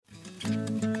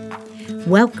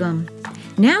Welcome.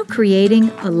 Now creating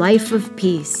a life of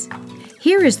peace.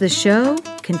 Here is the show,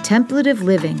 Contemplative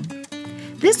Living.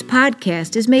 This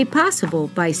podcast is made possible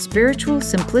by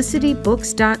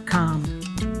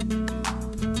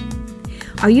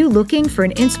SpiritualSimplicityBooks.com. Are you looking for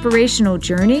an inspirational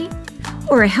journey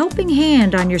or a helping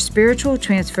hand on your spiritual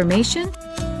transformation?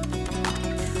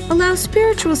 Allow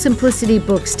Spiritual Simplicity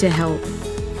Books to help.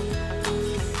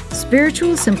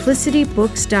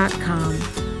 SpiritualSimplicityBooks.com.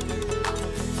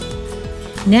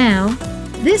 Now,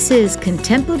 this is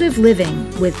Contemplative Living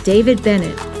with David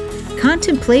Bennett,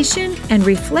 contemplation and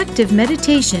reflective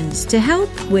meditations to help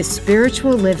with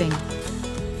spiritual living.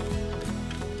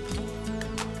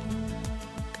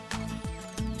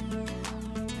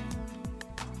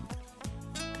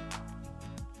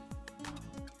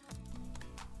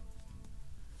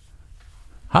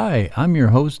 Hi, I'm your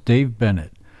host, Dave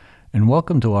Bennett, and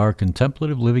welcome to our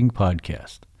Contemplative Living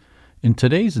podcast. In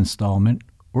today's installment,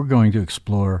 we're going to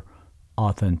explore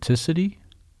authenticity,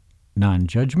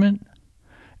 non-judgment,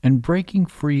 and breaking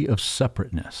free of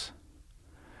separateness.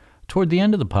 Toward the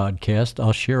end of the podcast,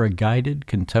 I'll share a guided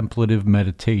contemplative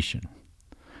meditation.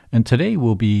 And today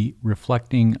we'll be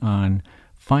reflecting on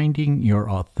finding your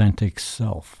authentic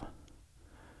self.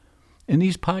 In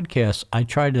these podcasts, I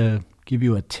try to give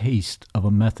you a taste of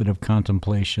a method of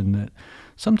contemplation that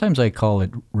sometimes I call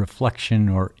it reflection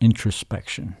or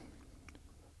introspection.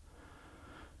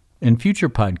 In future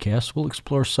podcasts, we'll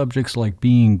explore subjects like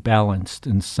being balanced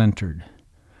and centered,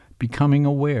 becoming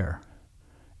aware,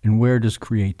 and where does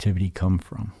creativity come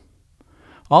from.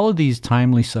 All of these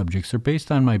timely subjects are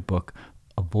based on my book,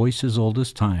 A Voice as Old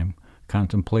as Time,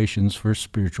 Contemplations for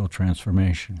Spiritual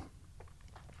Transformation.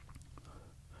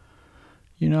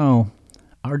 You know,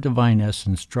 our divine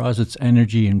essence draws its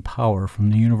energy and power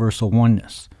from the universal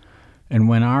oneness, and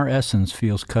when our essence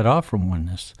feels cut off from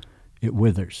oneness, it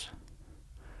withers.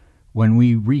 When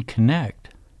we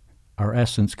reconnect, our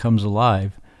essence comes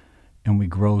alive and we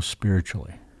grow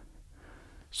spiritually.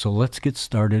 So let's get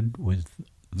started with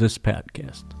this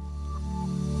podcast.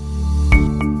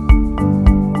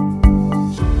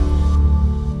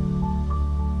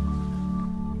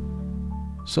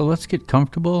 So let's get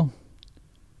comfortable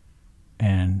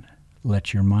and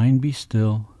let your mind be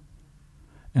still,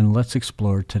 and let's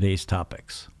explore today's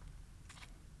topics.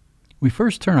 We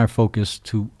first turn our focus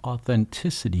to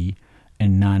authenticity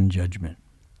and non-judgment.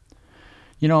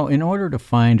 You know, in order to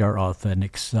find our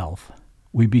authentic self,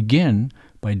 we begin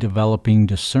by developing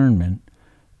discernment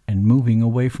and moving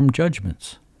away from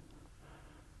judgments.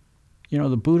 You know,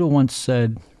 the Buddha once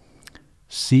said,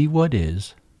 "See what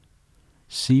is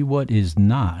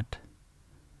not,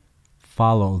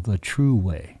 follow the true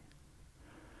way."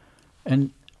 And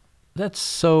that's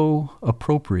so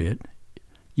appropriate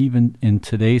even in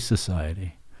today's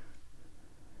society.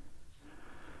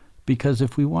 Because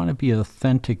if we want to be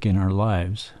authentic in our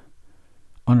lives,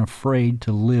 unafraid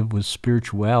to live with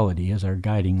spirituality as our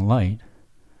guiding light,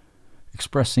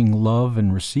 expressing love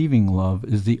and receiving love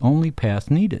is the only path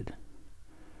needed.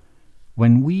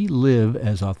 When we live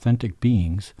as authentic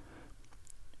beings,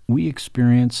 we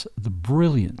experience the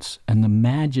brilliance and the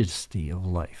majesty of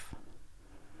life.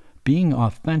 Being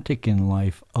authentic in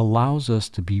life allows us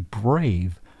to be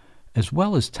brave as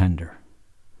well as tender.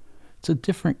 It's a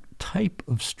different type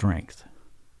of strength.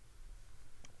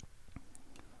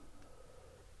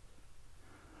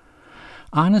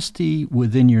 Honesty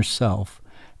within yourself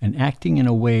and acting in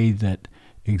a way that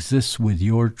exists with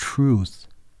your truth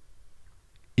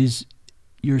is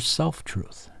your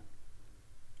self-truth.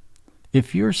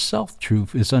 If your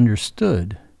self-truth is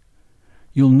understood,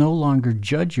 you'll no longer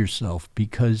judge yourself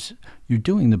because you're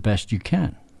doing the best you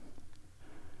can.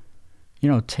 You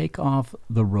know, take off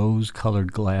the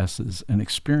rose-colored glasses and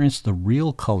experience the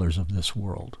real colors of this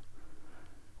world.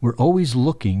 We're always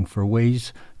looking for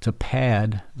ways to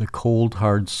pad the cold,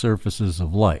 hard surfaces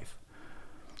of life,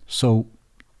 so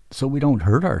we don't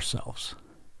hurt ourselves.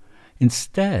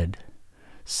 Instead,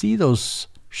 see those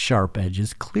sharp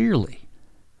edges clearly.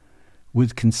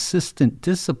 With consistent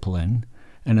discipline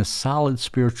and a solid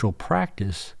spiritual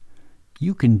practice,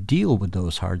 you can deal with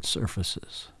those hard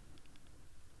surfaces.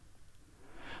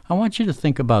 I want you to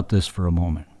think about this for a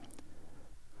moment.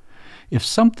 If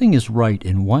something is right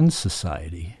in one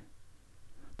society,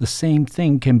 the same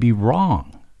thing can be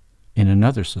wrong in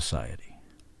another society.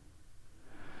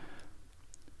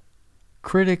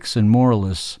 Critics and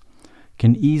moralists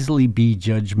can easily be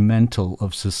judgmental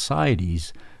of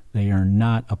societies they are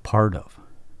not a part of.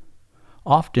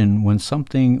 Often, when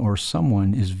something or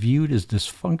someone is viewed as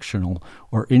dysfunctional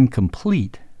or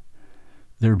incomplete,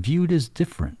 they're viewed as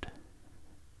different.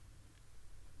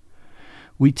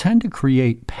 We tend to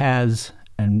create paths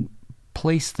and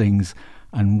place things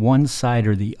on one side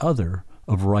or the other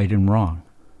of right and wrong,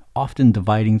 often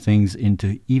dividing things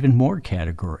into even more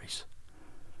categories.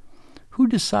 Who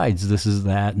decides this is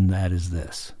that and that is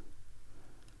this?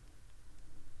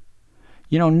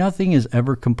 Nothing is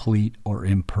ever complete or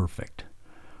imperfect.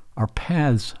 Our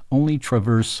paths only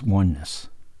traverse oneness.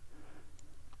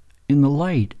 In the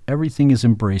light, everything is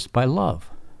embraced by love.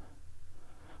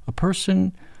 A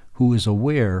person who is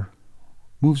aware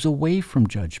moves away from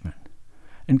judgment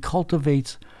and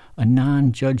cultivates a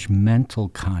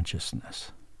non-judgmental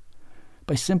consciousness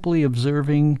by simply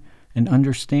observing and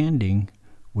understanding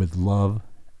with love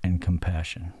and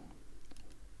compassion.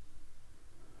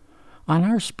 On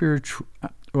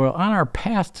our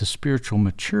path to spiritual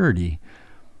maturity,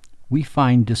 we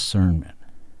find discernment.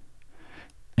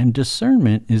 And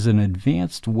discernment is an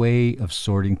advanced way of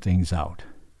sorting things out.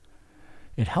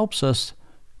 It helps us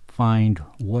find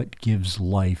what gives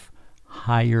life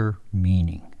higher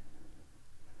meaning.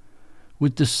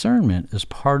 With discernment as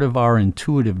part of our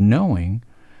intuitive knowing,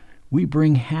 we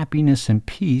bring happiness and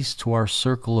peace to our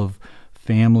circle of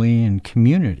family and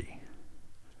community.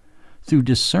 Through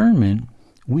discernment,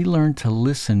 we learn to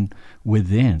listen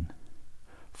within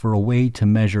for a way to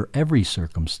measure every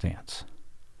circumstance,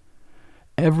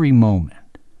 every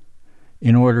moment,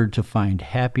 in order to find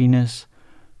happiness,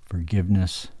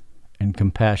 forgiveness, and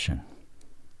compassion.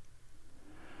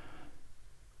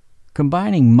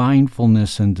 Combining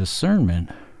mindfulness and discernment,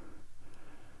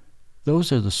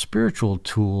 those are the spiritual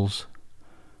tools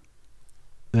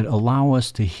that allow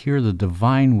us to hear the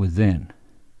divine within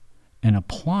and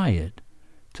apply it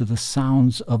to the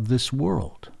sounds of this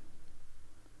world.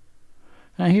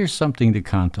 Now here's something to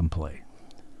contemplate.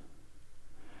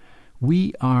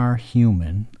 We are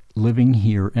human, living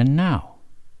here and now.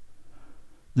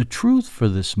 The truth for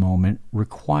this moment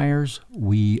requires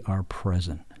we are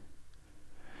present,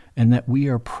 and that we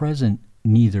are present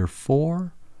neither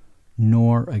for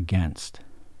nor against.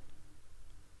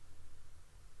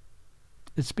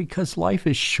 It's because life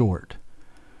is short,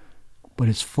 but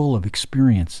it's full of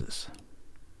experiences.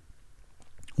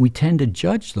 We tend to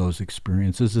judge those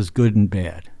experiences as good and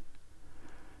bad.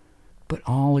 But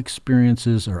all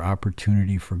experiences are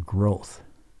opportunity for growth.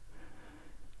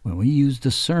 When we use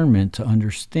discernment to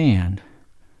understand,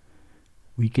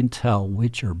 we can tell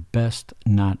which are best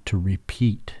not to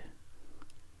repeat.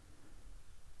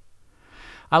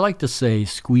 I like to say,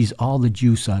 squeeze all the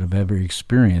juice out of every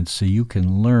experience so you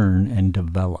can learn and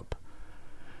develop.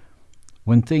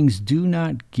 When things do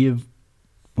not go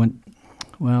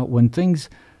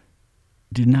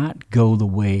the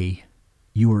way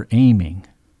you were aiming,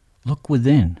 look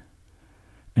within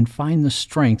and find the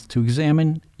strength to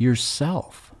examine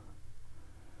yourself.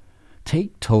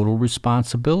 Take total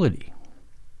responsibility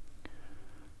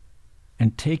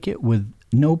and take it with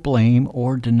no blame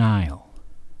or denial.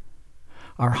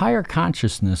 Our higher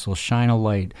consciousness will shine a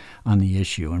light on the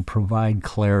issue and provide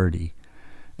clarity,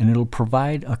 and it'll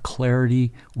provide a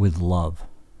clarity with love.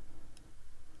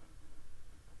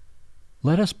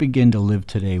 Let us begin to live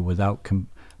today without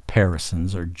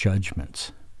comparisons or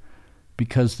judgments,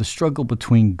 because the struggle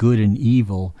between good and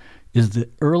evil is the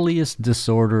earliest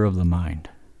disorder of the mind.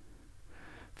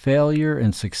 Failure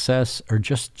and success are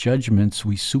just judgments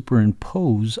we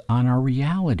superimpose on our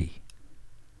reality.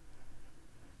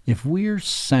 If we're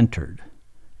centered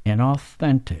and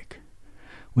authentic,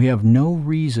 we have no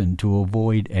reason to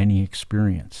avoid any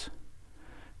experience,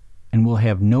 and we'll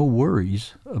have no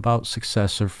worries about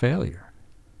success or failure.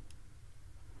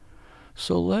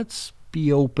 So let's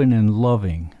be open and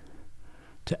loving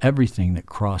to everything that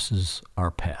crosses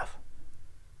our path.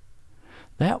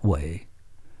 That way,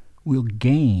 we'll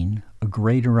gain a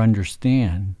greater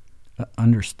understanding,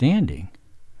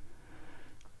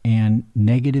 and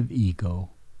negative ego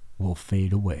will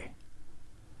fade away.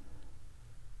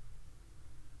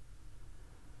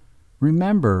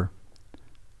 Remember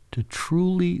to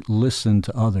truly listen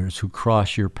to others who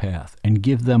cross your path and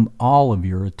give them all of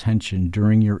your attention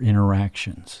during your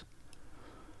interactions.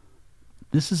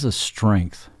 This is a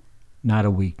strength, not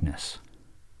a weakness.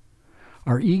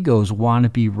 Our egos want to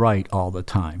be right all the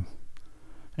time,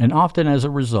 and often as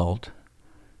a result,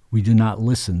 we do not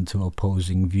listen to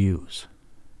opposing views.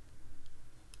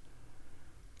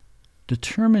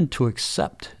 Determine to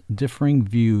accept differing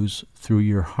views through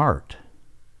your heart.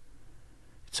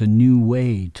 It's a new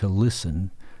way to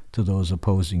listen to those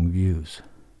opposing views.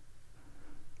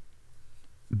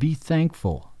 Be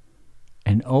thankful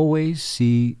and always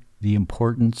see the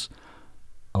importance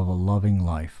of a loving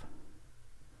life.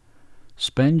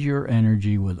 Spend your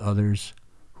energy with others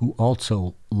who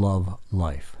also love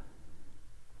life.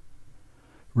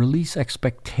 Release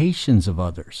expectations of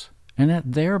others and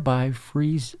that thereby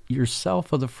frees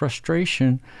yourself of the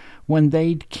frustration when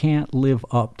they can't live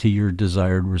up to your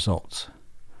desired results.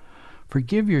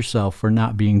 Forgive yourself for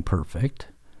not being perfect,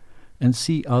 and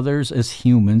see others as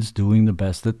humans doing the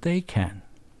best that they can.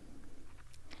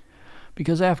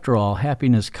 Because after all,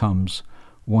 happiness comes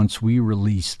once we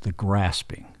release the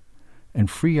grasping and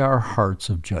free our hearts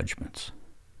of judgments.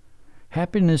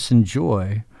 Happiness and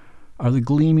joy are the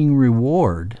gleaming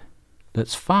reward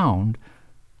that's found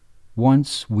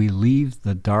once we leave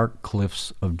the dark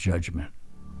cliffs of judgment.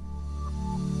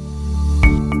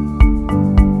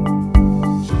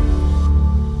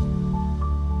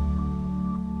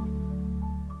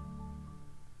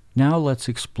 Now let's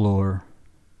explore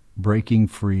breaking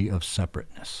free of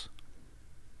separateness.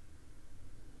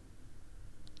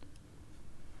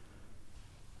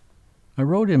 I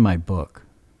wrote in my book,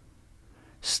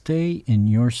 "Stay in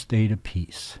your state of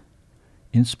peace,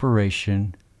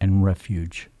 inspiration, and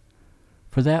refuge.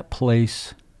 For that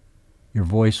place, your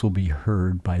voice will be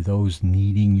heard by those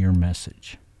needing your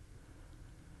message."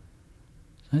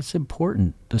 It's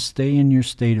important to stay in your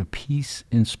state of peace,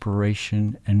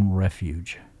 inspiration, and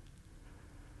refuge.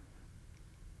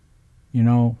 You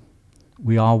know,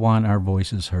 we all want our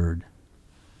voices heard,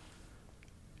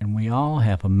 and we all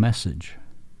have a message.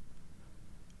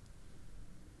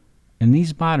 In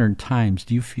these modern times,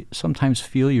 do you sometimes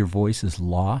feel your voice is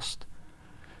lost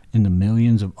in the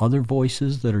millions of other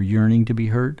voices that are yearning to be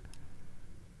heard?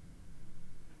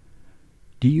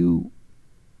 Are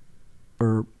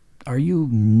you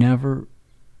never,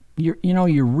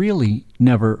 you're really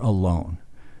never alone,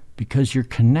 because you're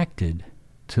connected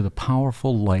to the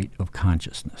powerful light of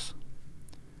consciousness.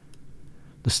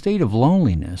 The state of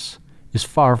loneliness is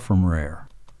far from rare.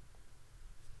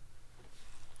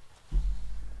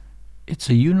 It's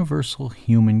a universal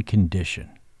human condition.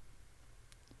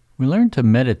 We learn to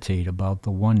meditate about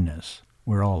the oneness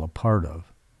we're all a part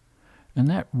of, and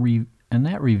that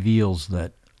reveals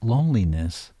that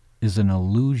loneliness is an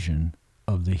illusion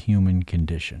of the human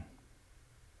condition.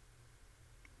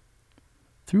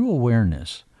 Through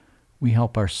awareness, we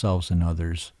help ourselves and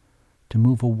others to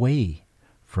move away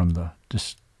from the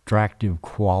distractive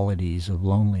qualities of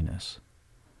loneliness.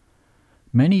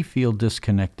 Many feel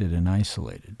disconnected and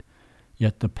isolated,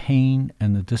 yet the pain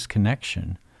and the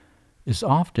disconnection is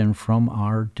often from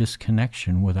our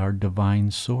disconnection with our divine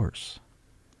source.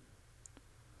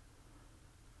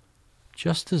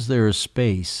 Just as there is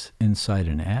space inside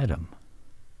an atom,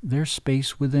 there's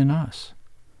space within us,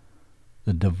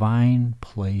 the divine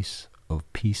place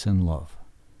of peace and love.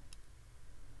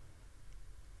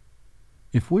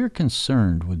 If we're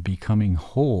concerned with becoming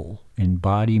whole in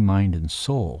body, mind, and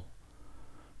soul,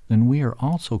 then we are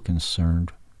also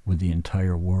concerned with the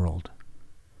entire world.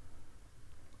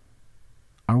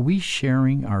 Are we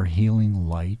sharing our healing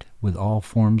light with all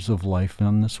forms of life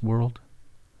on this world?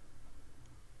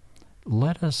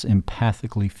 Let us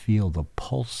empathically feel the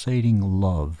pulsating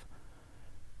love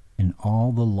in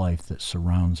all the life that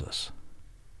surrounds us.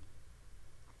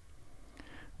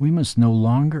 We must no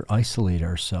longer isolate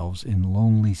ourselves in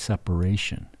lonely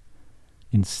separation.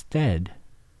 Instead,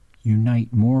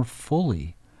 unite more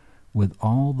fully with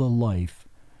all the life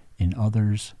in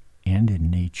others and in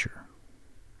nature.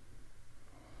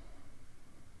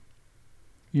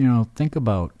 Think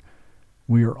about,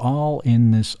 we are all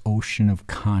in this ocean of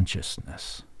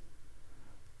consciousness,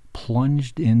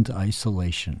 plunged into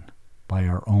isolation by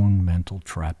our own mental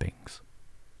trappings.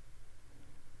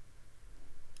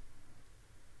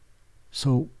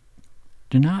 So,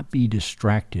 do not be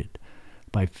distracted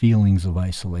by feelings of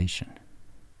isolation.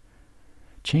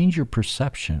 Change your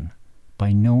perception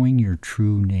by knowing your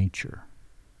true nature,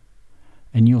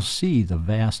 and you'll see the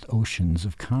vast oceans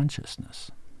of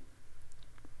consciousness.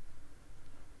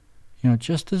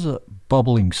 Just as a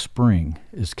bubbling spring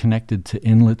is connected to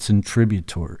inlets and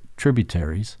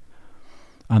tributaries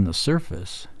on the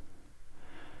surface,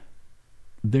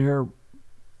 there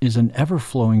is an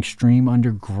ever-flowing stream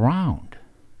underground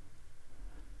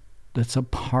that's a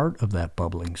part of that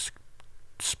bubbling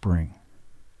spring.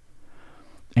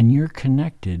 And you're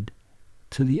connected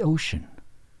to the ocean.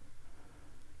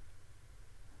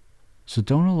 So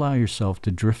don't allow yourself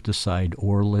to drift aside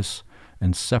oarless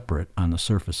and separate on the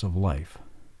surface of life.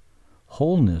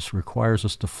 Wholeness requires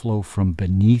us to flow from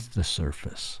beneath the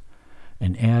surface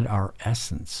and add our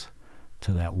essence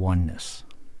to that oneness.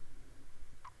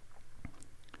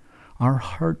 Our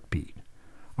heartbeat,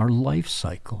 our life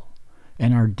cycle,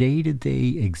 and our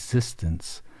day-to-day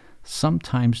existence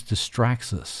sometimes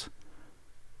distracts us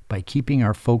by keeping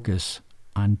our focus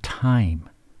on time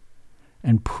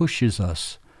and pushes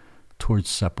us towards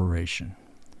separation.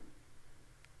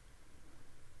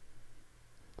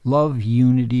 Love,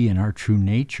 unity, and our true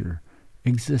nature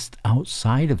exist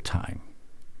outside of time.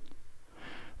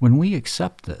 When we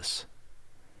accept this,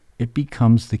 it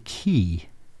becomes the key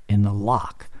in the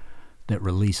lock that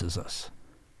releases us.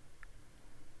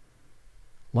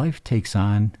 Life takes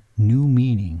on new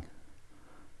meaning,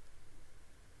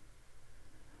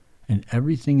 and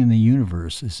everything in the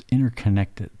universe is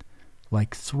interconnected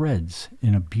like threads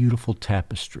in a beautiful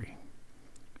tapestry.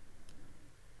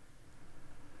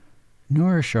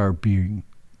 Nourish our being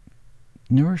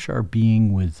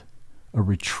with a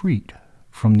retreat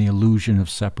from the illusion of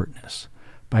separateness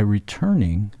by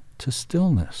returning to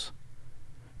stillness.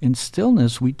 In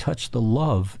stillness, we touch the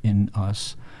love in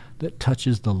us that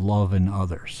touches the love in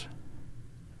others.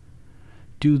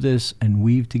 Do this and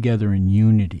weave together in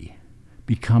unity,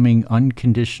 becoming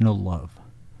unconditional love,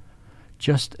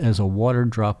 just as a water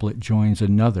droplet joins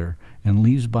another and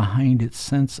leaves behind its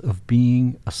sense of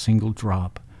being a single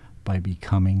drop by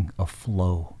becoming a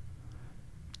flow.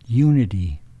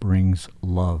 Unity brings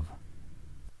love.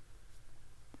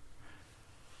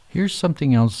 Here's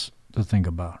something else to think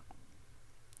about.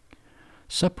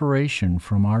 Separation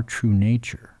from our true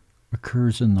nature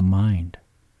occurs in the mind.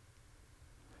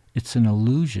 It's an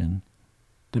illusion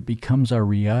that becomes our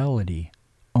reality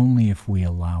only if we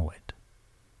allow it.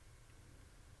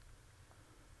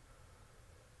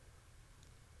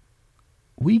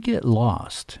 We get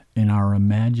lost in our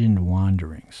imagined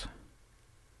wanderings.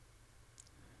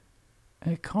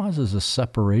 It causes a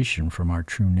separation from our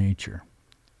true nature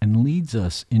and leads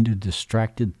us into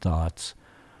distracted thoughts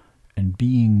and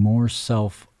being more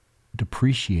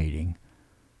self-depreciating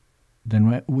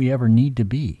than we ever need to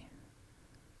be.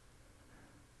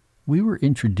 We were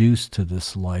introduced to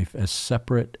this life as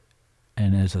separate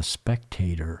and as a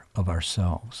spectator of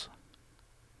ourselves.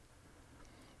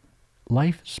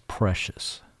 Life is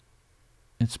precious.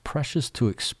 It's precious to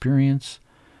experience,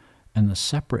 and the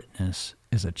separateness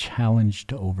is a challenge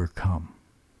to overcome.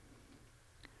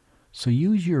 So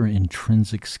use your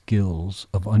intrinsic skills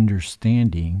of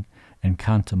understanding and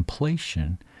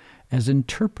contemplation as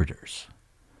interpreters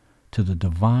to the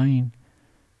divine,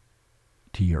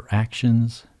 to your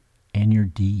actions and your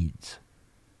deeds.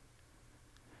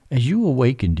 As you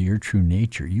awaken to your true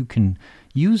nature, you can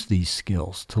use these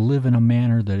skills to live in a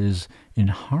manner that is in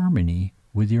harmony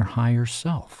with your higher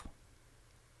self.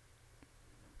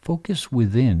 Focus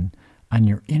within on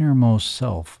your innermost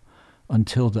self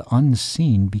until the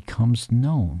unseen becomes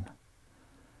known,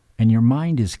 and your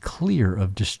mind is clear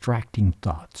of distracting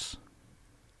thoughts.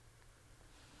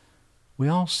 We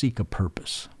all seek a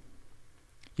purpose.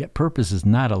 Yet purpose is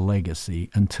not a legacy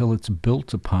until it's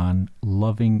built upon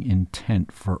loving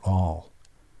intent for all.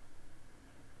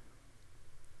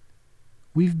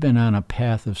 We've been on a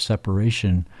path of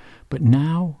separation, but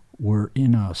now we're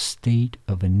in a state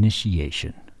of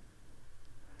initiation.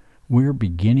 We're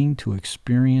beginning to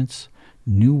experience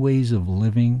new ways of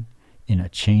living in a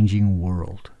changing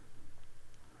world.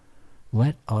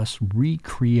 Let us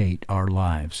recreate our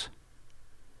lives.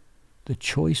 The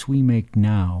choice we make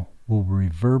now will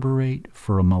reverberate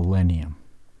for a millennium.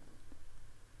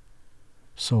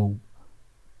 So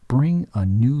bring a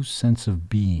new sense of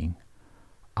being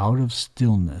out of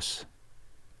stillness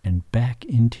and back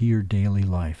into your daily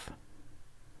life.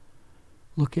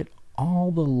 Look at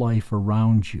all the life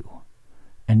around you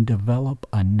and develop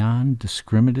a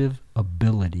non-discriminative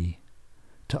ability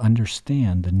to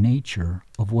understand the nature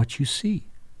of what you see.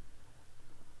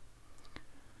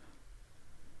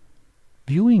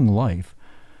 Viewing life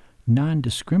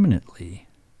non-discriminately,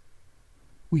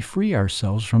 we free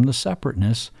ourselves from the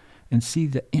separateness and see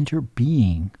the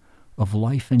interbeing of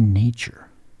life and nature.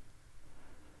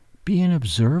 Be an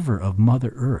observer of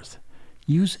Mother Earth.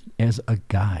 Use it as a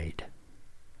guide.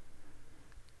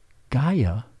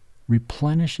 Gaia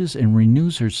replenishes and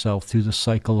renews herself through the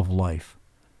cycle of life.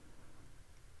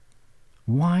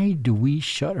 Why do we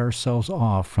shut ourselves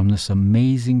off from this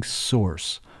amazing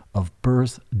source of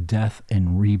birth, death,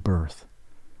 and rebirth?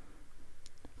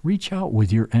 Reach out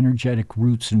with your energetic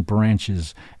roots and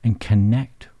branches and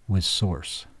connect with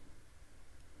Source.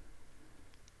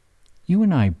 You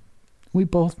and I, we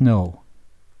both know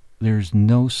there's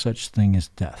no such thing as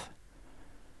death.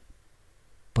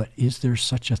 But is there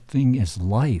such a thing as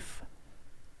life?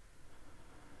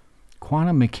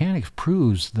 Quantum mechanics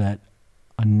proves that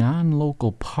a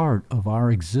non-local part of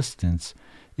our existence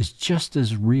is just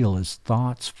as real as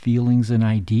thoughts, feelings, and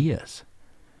ideas.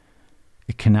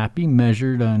 It cannot be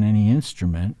measured on any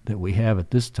instrument that we have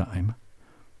at this time.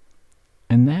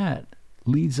 And that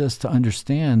leads us to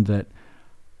understand that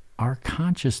our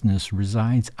consciousness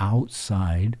resides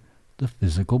outside the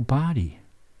physical body,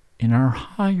 in our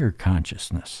higher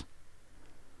consciousness.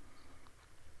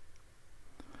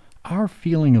 our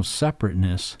feeling of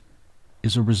separateness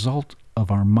is a result of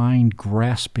our mind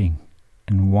grasping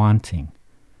and wanting.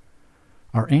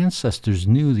 Our ancestors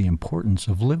knew the importance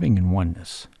of living in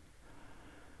oneness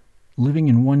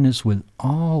with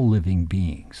all living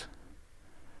beings,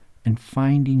 and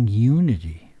finding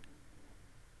unity.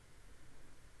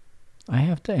 I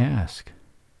have to ask,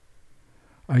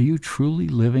 are you truly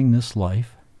living this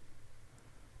life,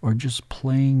 or just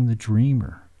playing the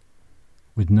dreamer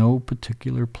with no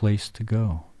particular place to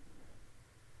go?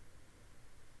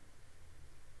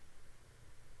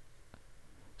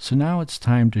 So now it's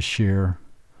time to share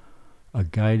a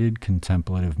guided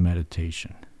contemplative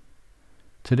meditation.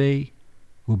 Today,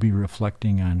 we'll be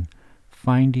reflecting on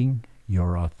finding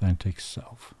your authentic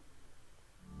self.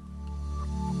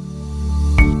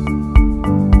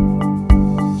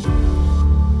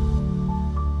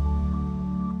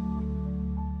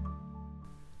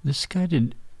 This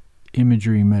guided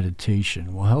imagery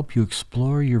meditation will help you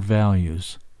explore your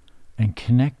values and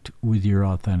connect with your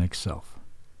authentic self.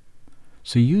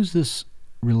 So use this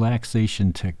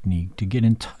relaxation technique to get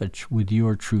in touch with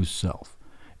your true self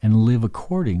and live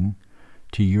according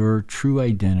to your true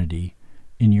identity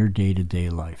in your day-to-day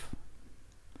life.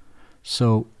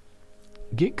 So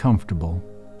get comfortable,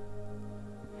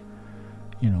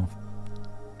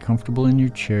 comfortable in your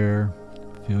chair,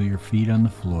 feel your feet on the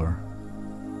floor.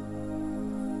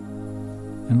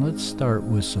 And let's start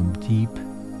with some deep,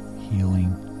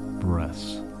 healing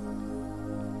breaths.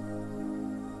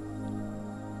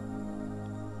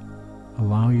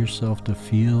 Allow yourself to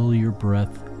feel your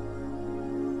breath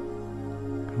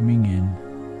coming in,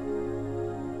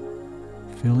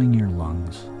 filling your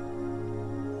lungs.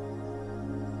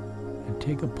 And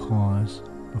take a pause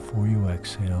before you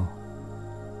exhale.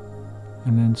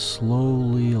 And then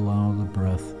slowly allow the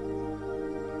breath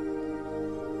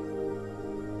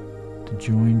to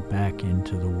join back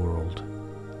into the world.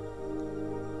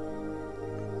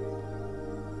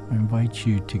 I invite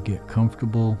you to get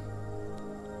comfortable.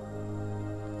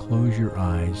 Close your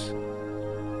eyes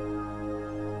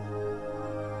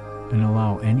and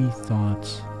allow any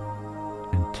thoughts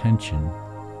and tension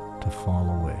to fall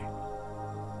away.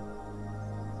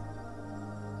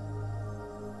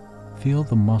 Feel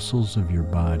the muscles of your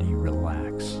body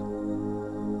relax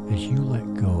as you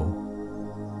let go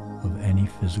of any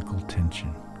physical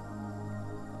tension.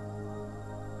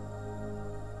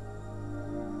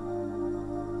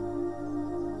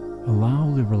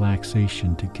 Allow the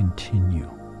relaxation to continue.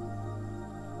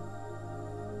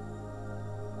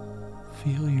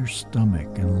 Feel your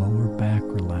stomach and lower back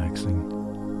relaxing,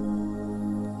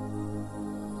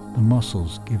 the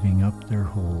muscles giving up their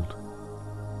hold.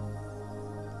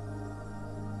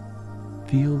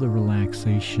 Feel the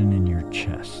relaxation in your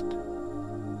chest,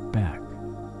 back,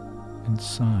 and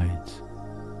sides.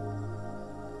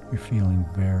 You're feeling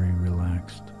very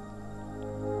relaxed.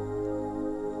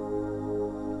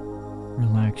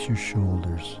 Relax your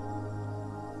shoulders.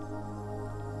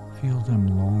 Feel them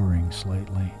lowering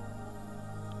slightly.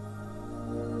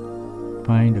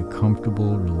 Find a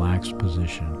comfortable, relaxed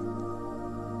position,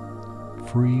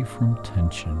 free from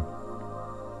tension.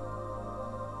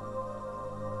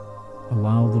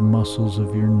 Allow the muscles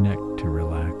of your neck to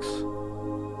relax.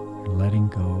 You're letting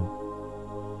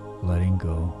go, letting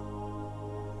go.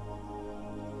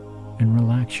 And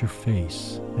relax your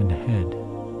face and head.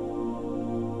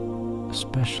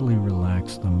 Especially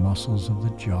relax the muscles of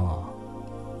the jaw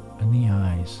and the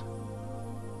eyes.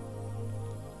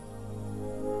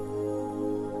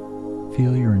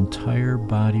 Feel your entire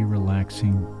body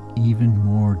relaxing even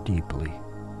more deeply.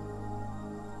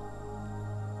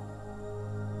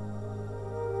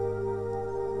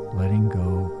 Letting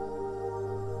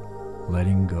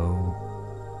go,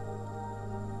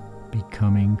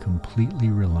 becoming completely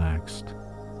relaxed,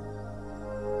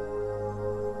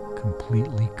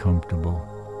 completely comfortable.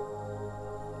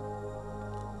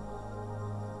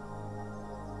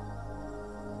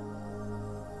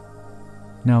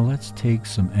 Now let's take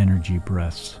some energy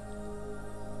breaths.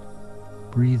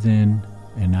 Breathe in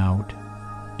and out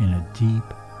in a deep,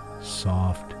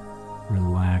 soft,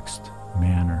 relaxed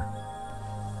manner.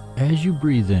 As you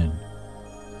breathe in,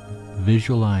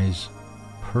 visualize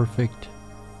perfect,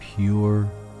 pure,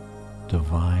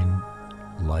 divine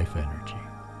life energy.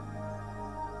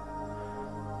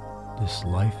 This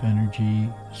life energy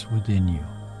is within you.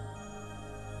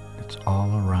 It's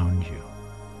all around you.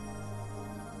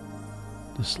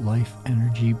 This life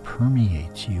energy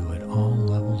permeates you at all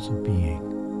levels of being,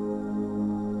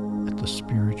 at the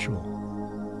spiritual,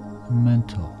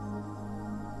 mental,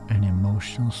 and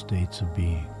emotional states of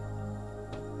being.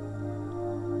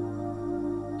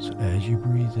 So as you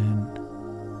breathe in,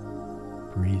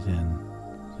 breathe in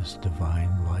this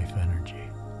divine life energy.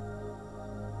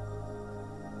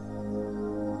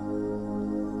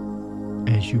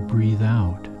 As you breathe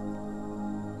out,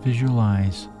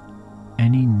 visualize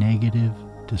any negative,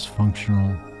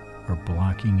 dysfunctional, or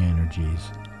blocking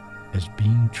energies as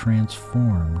being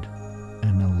transformed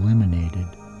and eliminated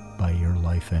by your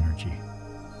life energy.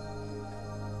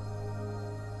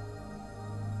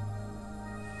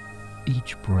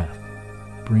 Each breath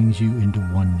brings you into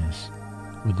oneness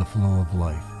with the flow of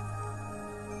life,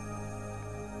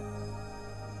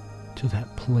 to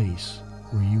that place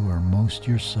where you are most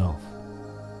yourself,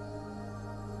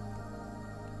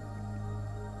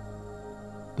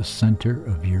 the center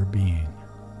of your being.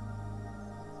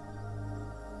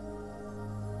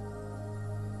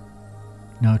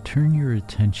 Now turn your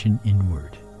attention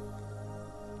inward,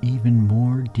 even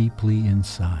more deeply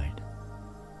inside,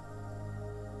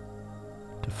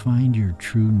 to find your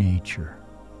true nature,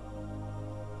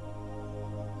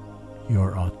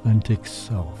 your authentic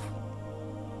self.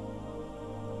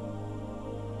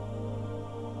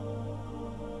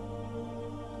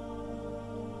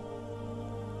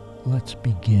 Let's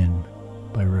begin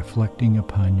by reflecting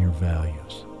upon your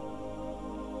values.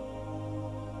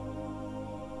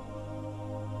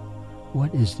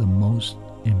 What is the most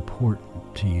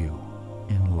important to you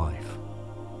in life?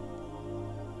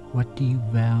 What do you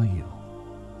value?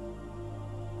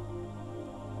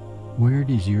 Where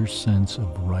does your sense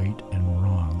of right and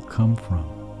wrong come from?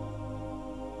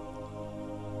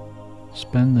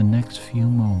 Spend the next few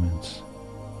moments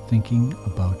thinking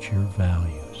about your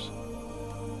values.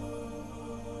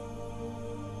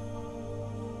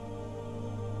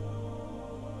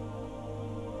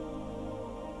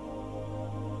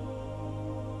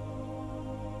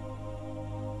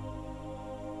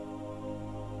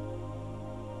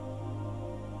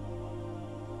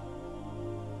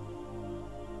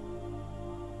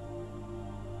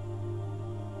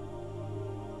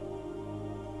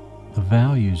 The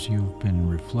values you've been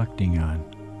reflecting on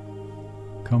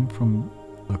come from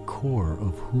the core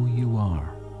of who you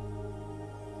are.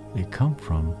 They come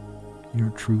from your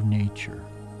true nature.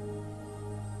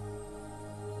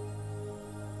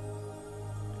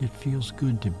 It feels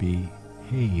good to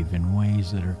behave in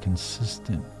ways that are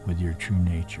consistent with your true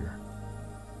nature.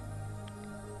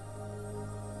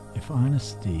 If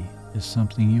honesty is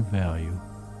something you value,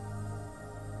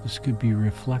 this could be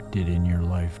reflected in your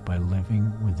life by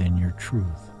living within your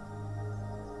truth.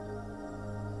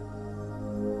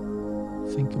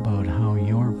 Think about how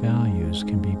your values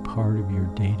can be part of your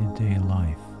day-to-day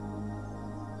life.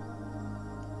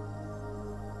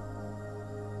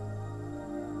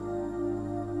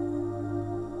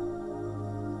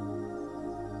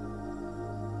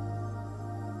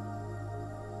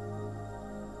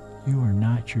 You are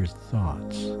not your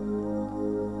thoughts.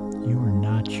 You are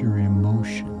not your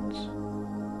emotions.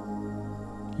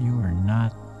 You are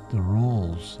not the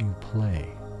roles you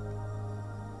play.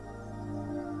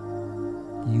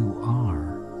 You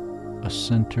are a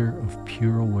center of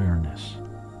pure awareness.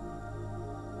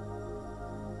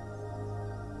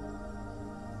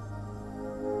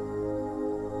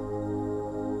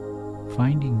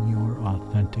 Finding your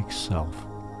authentic self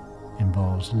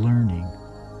involves learning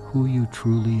who you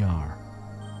truly are.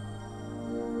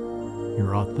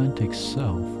 Your authentic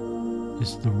self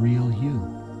is the real you,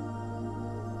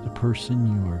 the person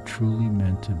you are truly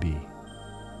meant to be.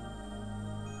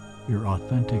 Your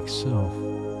authentic self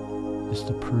is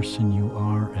the person you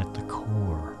are at the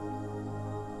core,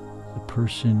 the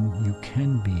person you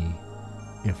can be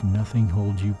if nothing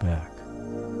holds you back.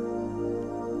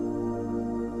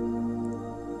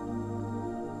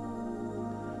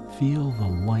 Feel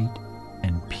the light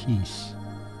and peace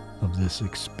of this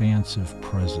expansive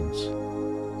presence.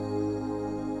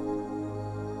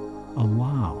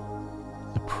 Allow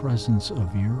the presence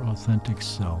of your authentic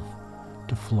self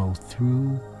to flow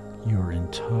through your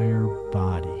entire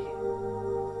body.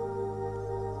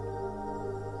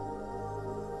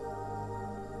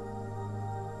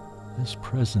 This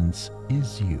presence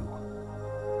is you.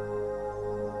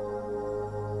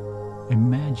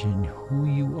 Imagine who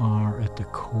you are at the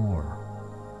core,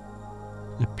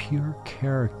 the pure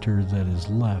character that is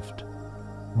left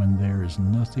when there is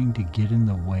nothing to get in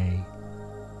the way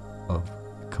of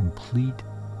complete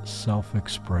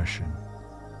self-expression.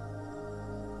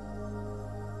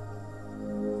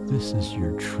 This is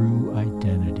your true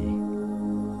identity.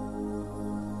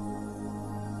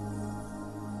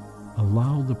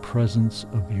 Allow the presence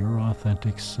of your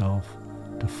authentic self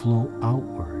to flow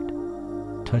outward,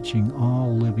 touching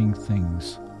all living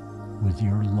things with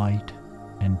your light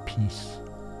and peace.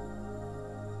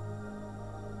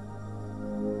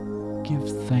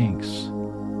 Give thanks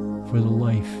for the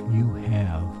life you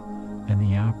have and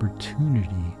the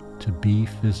opportunity to be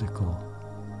physical.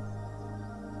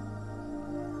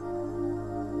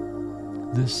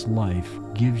 This life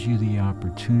gives you the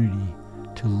opportunity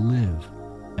to live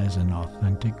as an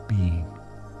authentic being,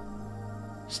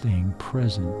 staying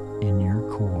present in your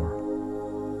core.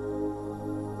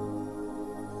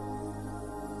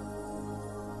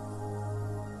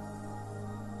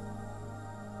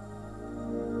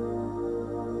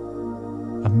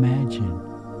 Imagine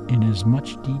in as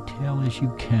much detail as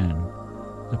you can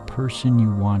the person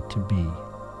you want to be.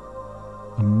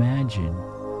 Imagine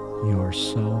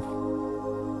yourself.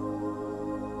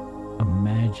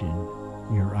 Imagine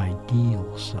your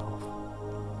ideal self.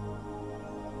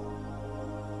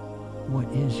 What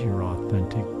is your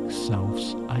authentic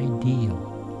self's ideal?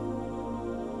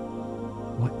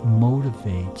 What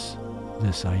motivates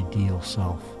this ideal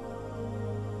self?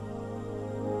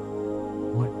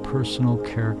 What personal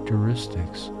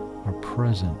characteristics are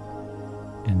present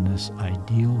in this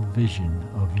ideal vision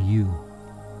of you?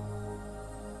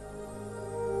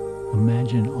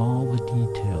 Imagine all the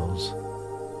details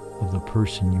of the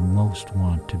person you most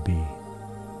want to be.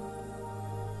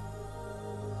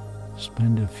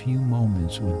 Spend a few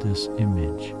moments with this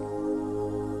image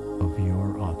of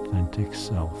your authentic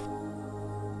self.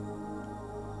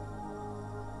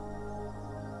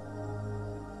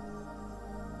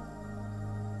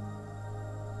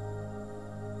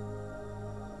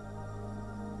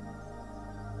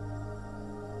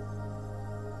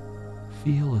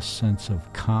 Feel a sense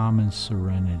of calm and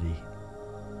serenity,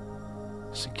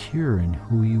 secure in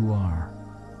who you are,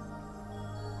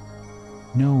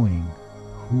 knowing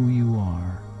who you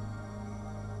are.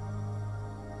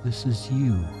 This is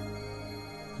you,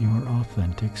 your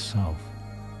authentic self.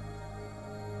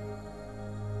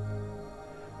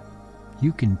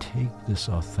 You can take this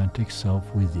authentic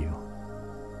self with you,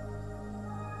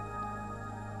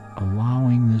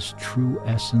 allowing this true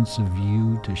essence of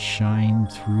you to shine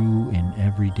through in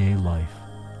everyday life.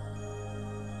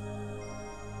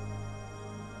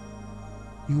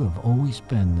 You have always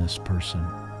been this person,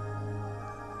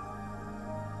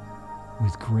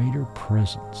 with greater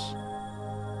presence,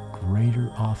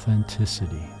 greater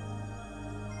authenticity,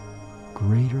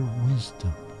 greater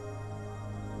wisdom,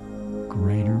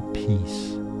 greater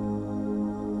peace,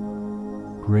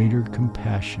 greater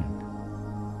compassion,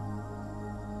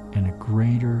 and a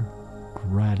greater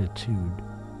gratitude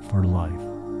for life.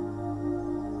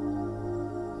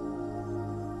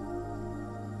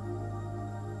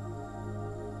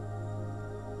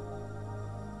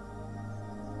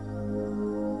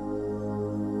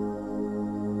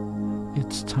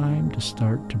 It's time to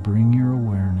start to bring your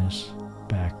awareness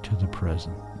back to the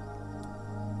present.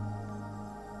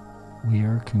 We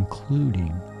are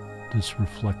concluding this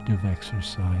reflective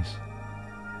exercise.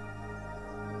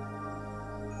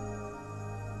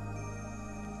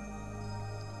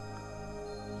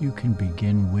 You can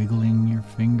begin wiggling your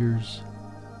fingers,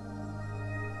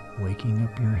 waking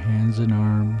up your hands and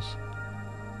arms.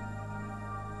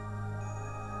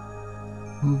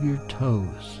 Move your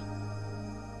toes,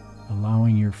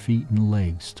 allowing your feet and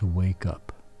legs to wake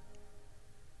up.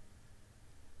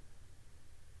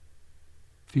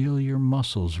 Feel your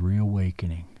muscles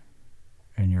reawakening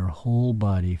and your whole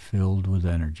body filled with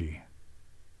energy.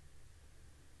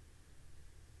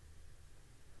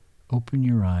 Open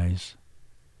your eyes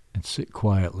and sit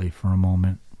quietly for a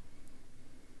moment.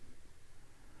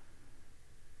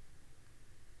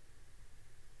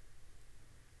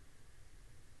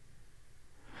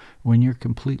 When you're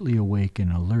completely awake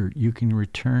and alert, you can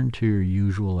return to your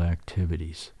usual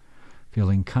activities,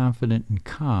 feeling confident and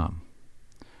calm,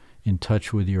 in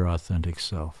touch with your authentic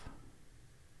self.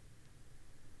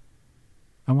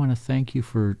 I want to thank you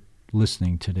for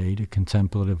listening today to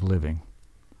Contemplative Living.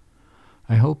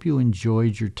 I hope you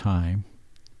enjoyed your time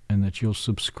and that you'll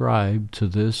subscribe to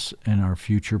this and our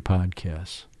future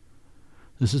podcasts.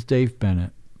 This is Dave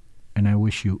Bennett, and I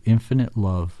wish you infinite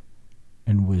love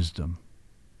and wisdom.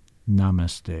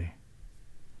 Namaste.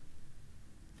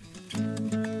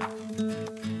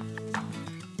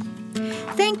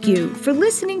 Thank you for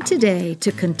listening today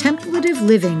to Contemplative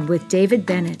Living with David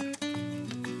Bennett.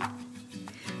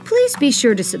 Please be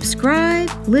sure to subscribe,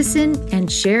 listen,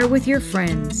 and share with your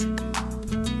friends.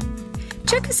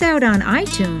 Check us out on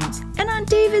iTunes and on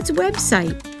David's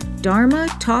website,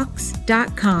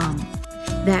 dharmatalks.com.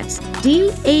 That's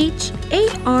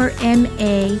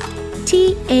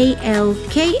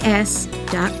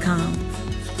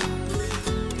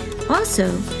DHARMATALKS.com.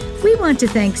 Also, we want to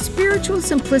thank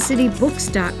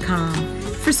SpiritualSimplicityBooks.com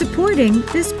for supporting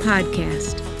this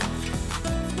podcast.